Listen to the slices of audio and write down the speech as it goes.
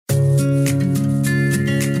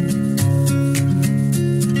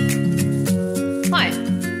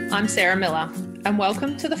I'm Sarah Miller, and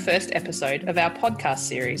welcome to the first episode of our podcast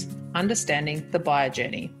series, Understanding the Buyer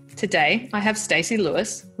Journey. Today, I have Stacey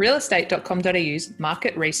Lewis, realestate.com.au's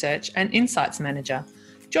Market Research and Insights Manager,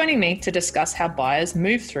 joining me to discuss how buyers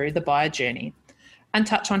move through the buyer journey and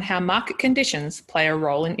touch on how market conditions play a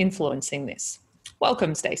role in influencing this.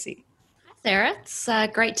 Welcome, Stacey. Hi, Sarah. It's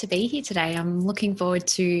great to be here today. I'm looking forward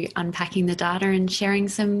to unpacking the data and sharing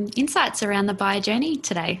some insights around the buyer journey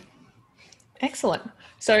today. Excellent.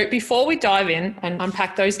 So before we dive in and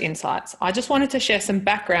unpack those insights, I just wanted to share some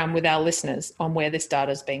background with our listeners on where this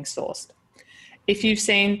data is being sourced. If you've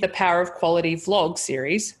seen the Power of Quality vlog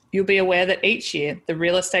series, you'll be aware that each year the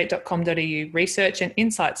realestate.com.au research and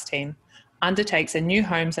insights team undertakes a new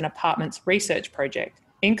homes and apartments research project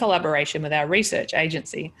in collaboration with our research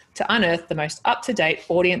agency to unearth the most up-to-date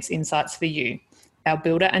audience insights for you, our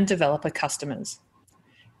builder and developer customers.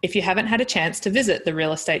 If you haven't had a chance to visit the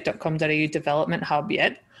realestate.com.au development hub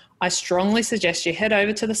yet, I strongly suggest you head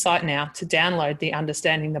over to the site now to download the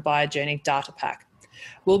Understanding the Buyer Journey data pack.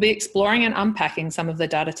 We'll be exploring and unpacking some of the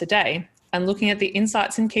data today and looking at the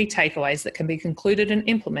insights and key takeaways that can be concluded and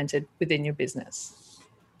implemented within your business.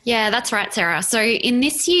 Yeah, that's right, Sarah. So in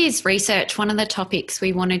this year's research, one of the topics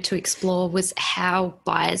we wanted to explore was how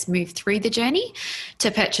buyers move through the journey to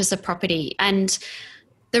purchase a property. And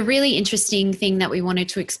the really interesting thing that we wanted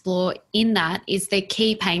to explore in that is the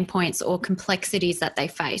key pain points or complexities that they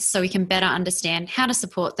face, so we can better understand how to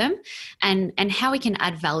support them and how we can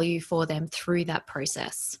add value for them through that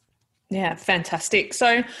process. Yeah, fantastic.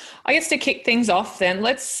 So I guess to kick things off then,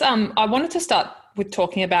 I wanted to start with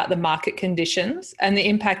talking about the market conditions and the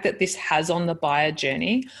impact that this has on the buyer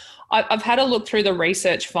journey. I've had a look through the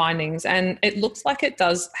research findings and it looks like it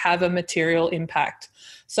does have a material impact.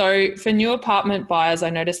 So for new apartment buyers, I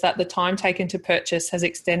noticed that the time taken to purchase has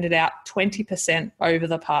extended out 20% over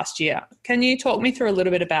the past year. Can you talk me through a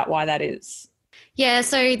little bit about why that is? Yeah,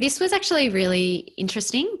 so this was actually really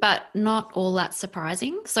interesting, but not all that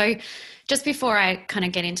surprising. So just before I kind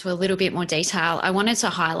of get into a little bit more detail, I wanted to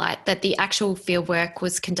highlight that the actual fieldwork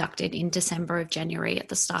was conducted in December of January at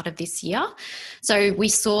the start of this year. So we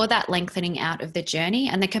saw that lengthening out of the journey,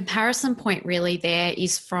 and the comparison point really there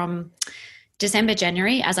is from December,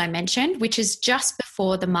 January, as I mentioned, which is just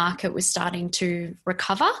before the market was starting to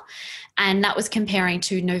recover. And that was comparing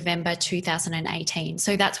to November 2018.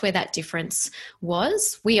 So that's where that difference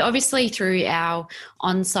was. We obviously, through our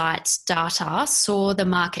on-site data, saw the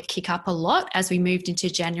market kick up a lot as we moved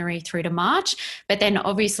into January through to March. But then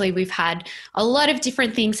obviously we've had a lot of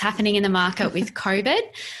different things happening in the market with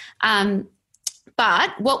COVID.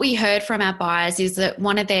 But what we heard from our buyers is that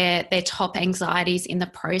one of their top anxieties in the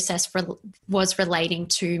process was relating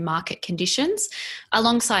to market conditions,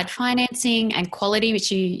 alongside financing and quality,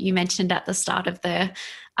 which you mentioned at the start of the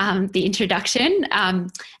introduction,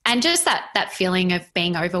 and just that feeling of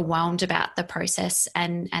being overwhelmed about the process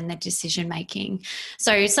and the decision making.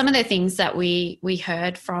 So some of the things that we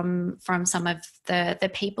heard from some of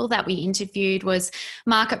the people that we interviewed was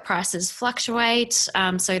market prices fluctuate,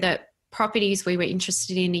 so that properties we were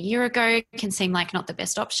interested in a year ago can seem like not the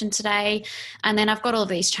best option today. And then I've got all of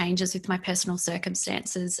these changes with my personal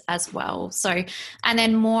circumstances as well. So, and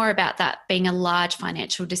then more about that being a large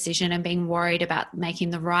financial decision and being worried about making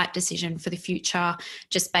the right decision for the future,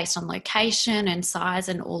 just based on location and size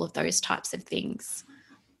and all of those types of things.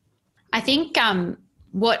 I think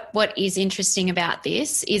what is interesting about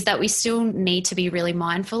this is that we still need to be really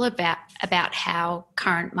mindful about how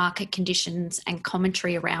current market conditions and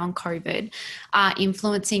commentary around COVID are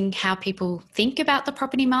influencing how people think about the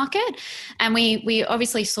property market. And we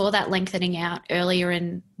obviously saw that lengthening out earlier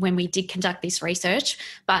when we did conduct this research,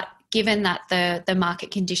 but given that the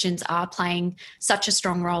market conditions are playing such a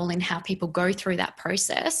strong role in how people go through that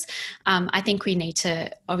process, I think we need to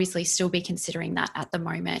obviously still be considering that at the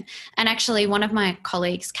moment. And actually, one of my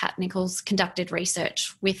colleagues, Kat Nichols, conducted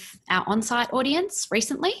research with our on-site audience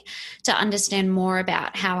recently to understand more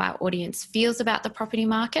about how our audience feels about the property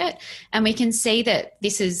market. And we can see that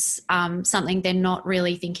this is something they're not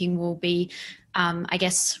really thinking will be,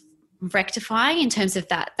 rectifying in terms of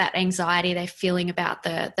that anxiety they're feeling about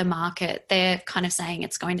the market. They're kind of saying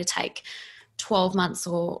it's going to take 12 months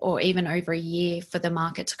or even over a year for the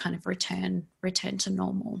market to kind of return to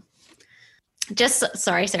normal. Just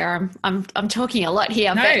sorry, Sarah, I'm talking a lot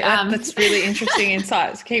here. No, that's really interesting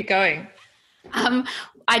insights. Keep going.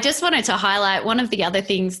 I just wanted to highlight one of the other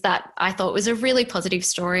things that I thought was a really positive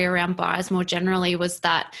story around buyers more generally was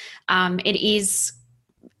that it is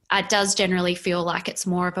it does generally feel like it's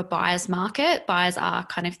more of a buyer's market. Buyers are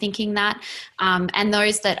kind of thinking that. And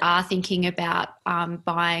those that are thinking about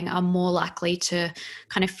buying are more likely to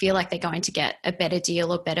kind of feel like they're going to get a better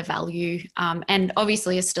deal or better value, and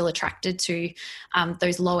obviously are still attracted to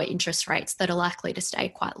those lower interest rates that are likely to stay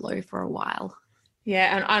quite low for a while.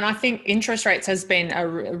 Yeah, and I think interest rates has been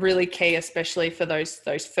really key, especially for those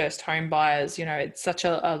first home buyers. You know, it's such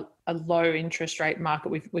a low interest rate market.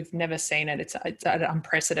 We've never seen it. It's at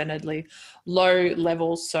unprecedentedly low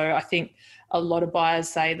levels. So I think a lot of buyers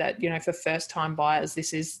say that, you know, for first time buyers,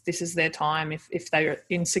 this is their time. If they're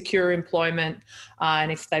in secure employment,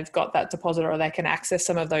 and if they've got that deposit, or they can access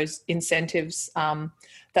some of those incentives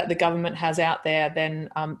that the government has out there, then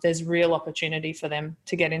there's real opportunity for them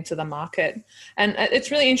to get into the market. And it's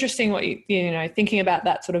really interesting what you know, thinking about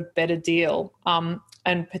that sort of better deal.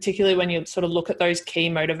 And particularly when you sort of look at those key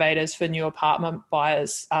motivators for new apartment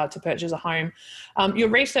buyers to purchase a home. Your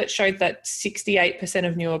research showed that 68%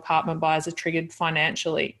 of new apartment buyers are triggered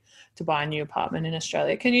financially to buy a new apartment in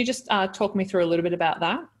Australia. Can you just talk me through a little bit about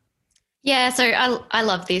that? Yeah, so I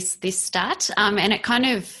love this stat, and it kind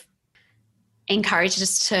of encouraged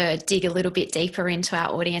us to dig a little bit deeper into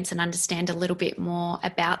our audience and understand a little bit more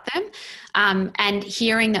about them. And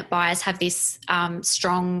hearing that buyers have this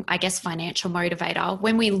strong, I guess, financial motivator.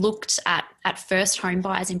 When we looked at first home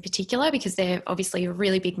buyers in particular, because they're obviously a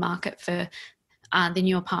really big market for the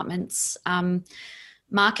new apartments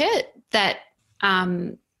market, that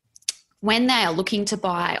when they are looking to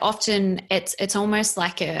buy, often it's almost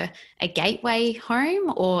like a gateway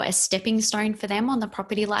home or a stepping stone for them on the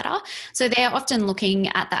property ladder. So they're often looking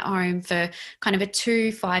at that home for kind of a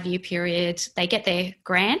 2-5 year period. They get their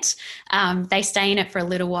grant, they stay in it for a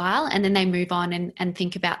little while, and then they move on and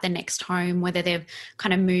think about the next home, whether they're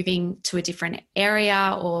kind of moving to a different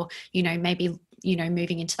area or, you know, maybe, you know,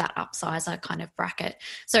 moving into that upsizer kind of bracket.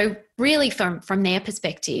 So really from their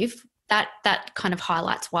perspective, that kind of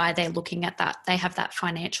highlights why they're looking at that. They have that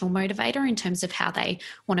financial motivator in terms of how they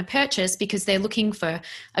want to purchase, because they're looking for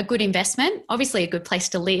a good investment, obviously a good place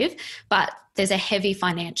to live, but there's a heavy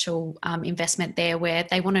financial investment there where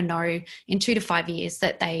they want to know in 2 to 5 years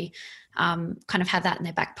that they kind of have that in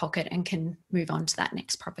their back pocket and can move on to that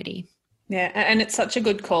next property. Yeah, and it's such a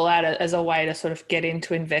good call out as a way to sort of get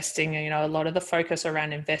into investing. You know, a lot of the focus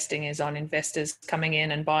around investing is on investors coming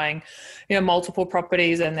in and buying, you know, multiple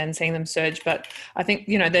properties and then seeing them surge. But I think,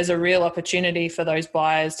 you know, there's a real opportunity for those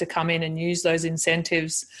buyers to come in and use those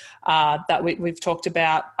incentives that we've talked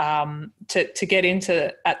about to get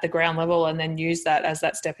into at the ground level, and then use that as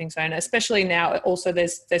that stepping stone. Especially now, also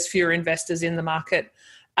there's fewer investors in the market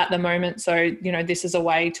at the moment. So, you know, this is a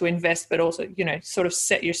way to invest, but also, you know, sort of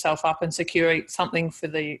set yourself up and secure something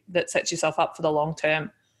that sets yourself up for the long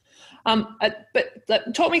term.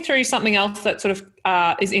 But talk me through something else that sort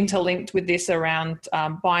of is interlinked with this around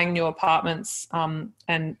buying new apartments. And,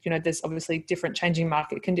 you know, there's obviously different changing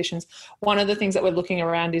market conditions. One of the things that we're looking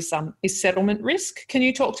around is settlement risk. Can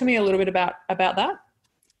you talk to me a little bit about that?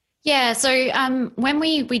 Yeah, so when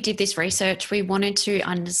we did this research, we wanted to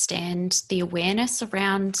understand the awareness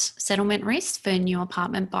around settlement risk for new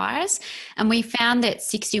apartment buyers, and we found that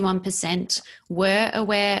 61% were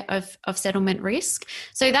aware of settlement risk.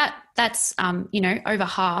 So that's you know, over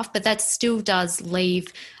half, but that still does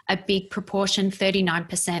leave a big proportion,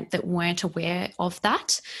 39%, that weren't aware of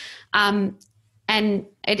that. And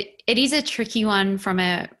it is a tricky one from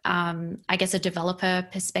I guess, a developer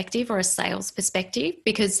perspective or a sales perspective,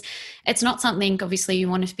 because it's not something obviously you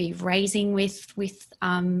want to be raising with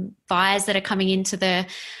buyers that are coming into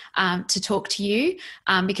to talk to you,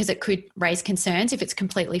 because it could raise concerns if it's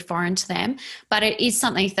completely foreign to them. But it is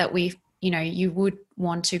something that you would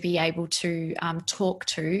want to be able to talk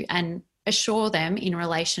to and assure them in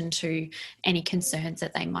relation to any concerns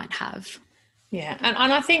that they might have. Yeah,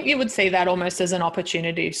 and I think you would see that almost as an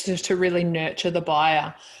opportunity to really nurture the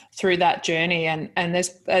buyer through that journey. And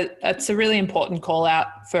it's a really important call out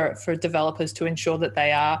for developers to ensure that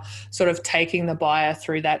they are sort of taking the buyer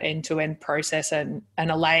through that end-to-end process and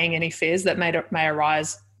allaying any fears that may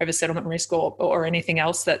arise over settlement risk or anything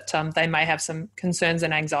else that they may have some concerns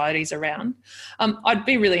and anxieties around. I'd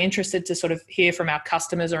be really interested to sort of hear from our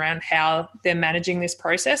customers around how they're managing this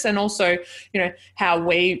process, and also, you know, how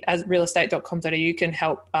we as realestate.com.au can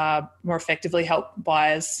help more effectively help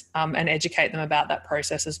buyers and educate them about that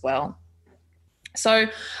process as well. So,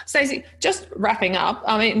 Stacey, just wrapping up,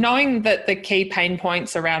 I mean, knowing that the key pain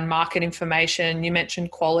points around market information, you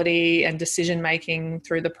mentioned quality and decision-making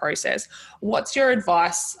through the process. What's your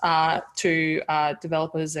advice to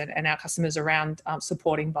developers and our customers around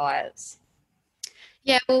supporting buyers?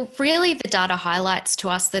 Yeah, well, really the data highlights to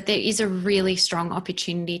us that there is a really strong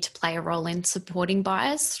opportunity to play a role in supporting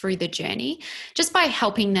buyers through the journey, just by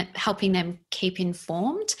helping them keep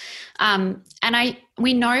informed.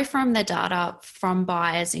 We know from the data from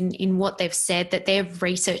buyers in what they've said that they're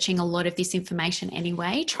researching a lot of this information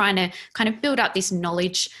anyway, trying to kind of build up this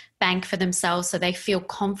knowledge bank for themselves so they feel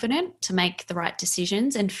confident to make the right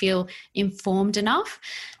decisions and feel informed enough.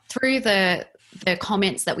 Through the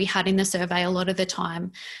comments that we had in the survey, a lot of the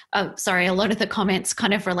comments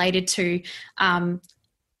kind of related to,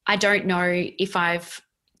 I don't know if I've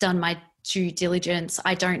done my due diligence.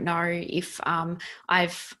 I don't know if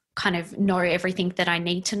I've kind of know everything that I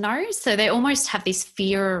need to know. So they almost have this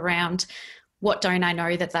fear around, what don't I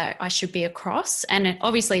know that I should be across? And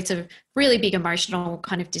obviously it's a really big emotional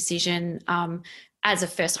kind of decision. As a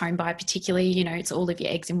first home buyer particularly, it's all of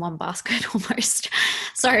your eggs in one basket almost.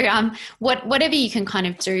 So whatever you can kind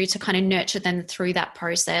of do to kind of nurture them through that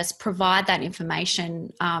process, provide that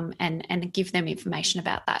information, and give them information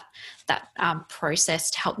about that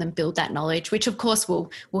process to help them build that knowledge, which of course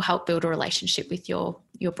will help build a relationship with your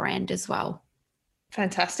brand as well.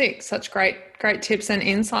 Fantastic. Such great tips and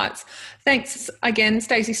insights. Thanks again,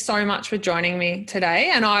 Stacey, so much for joining me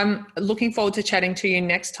today. And I'm looking forward to chatting to you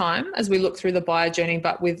next time as we look through the buyer journey,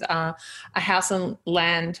 but with a house and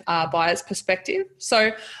land buyer's perspective.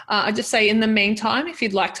 So I just say, in the meantime, if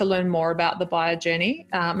you'd like to learn more about the buyer journey,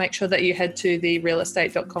 make sure that you head to the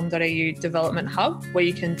realestate.com.au development hub, where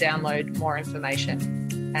you can download more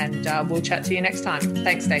information. And we'll chat to you next time.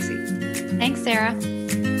 Thanks, Stacey. Thanks, Sarah.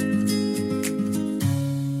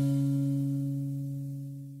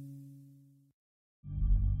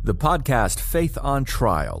 The podcast Faith on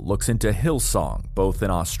Trial looks into Hillsong, both in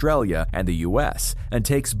Australia and the US, and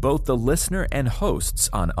takes both the listener and hosts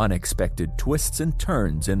on unexpected twists and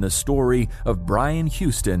turns in the story of Brian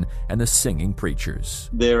Houston and the Singing Preachers.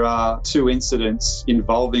 There are 2 incidents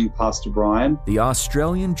involving Pastor Brian. The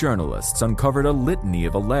Australian journalists uncovered a litany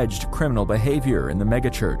of alleged criminal behavior in the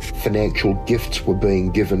megachurch. Financial gifts were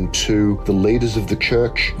being given to the leaders of the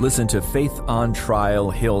church. Listen to Faith on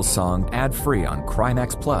Trial Hillsong ad-free on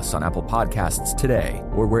Crimex Plus on Apple Podcasts today,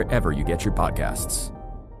 or wherever you get your podcasts.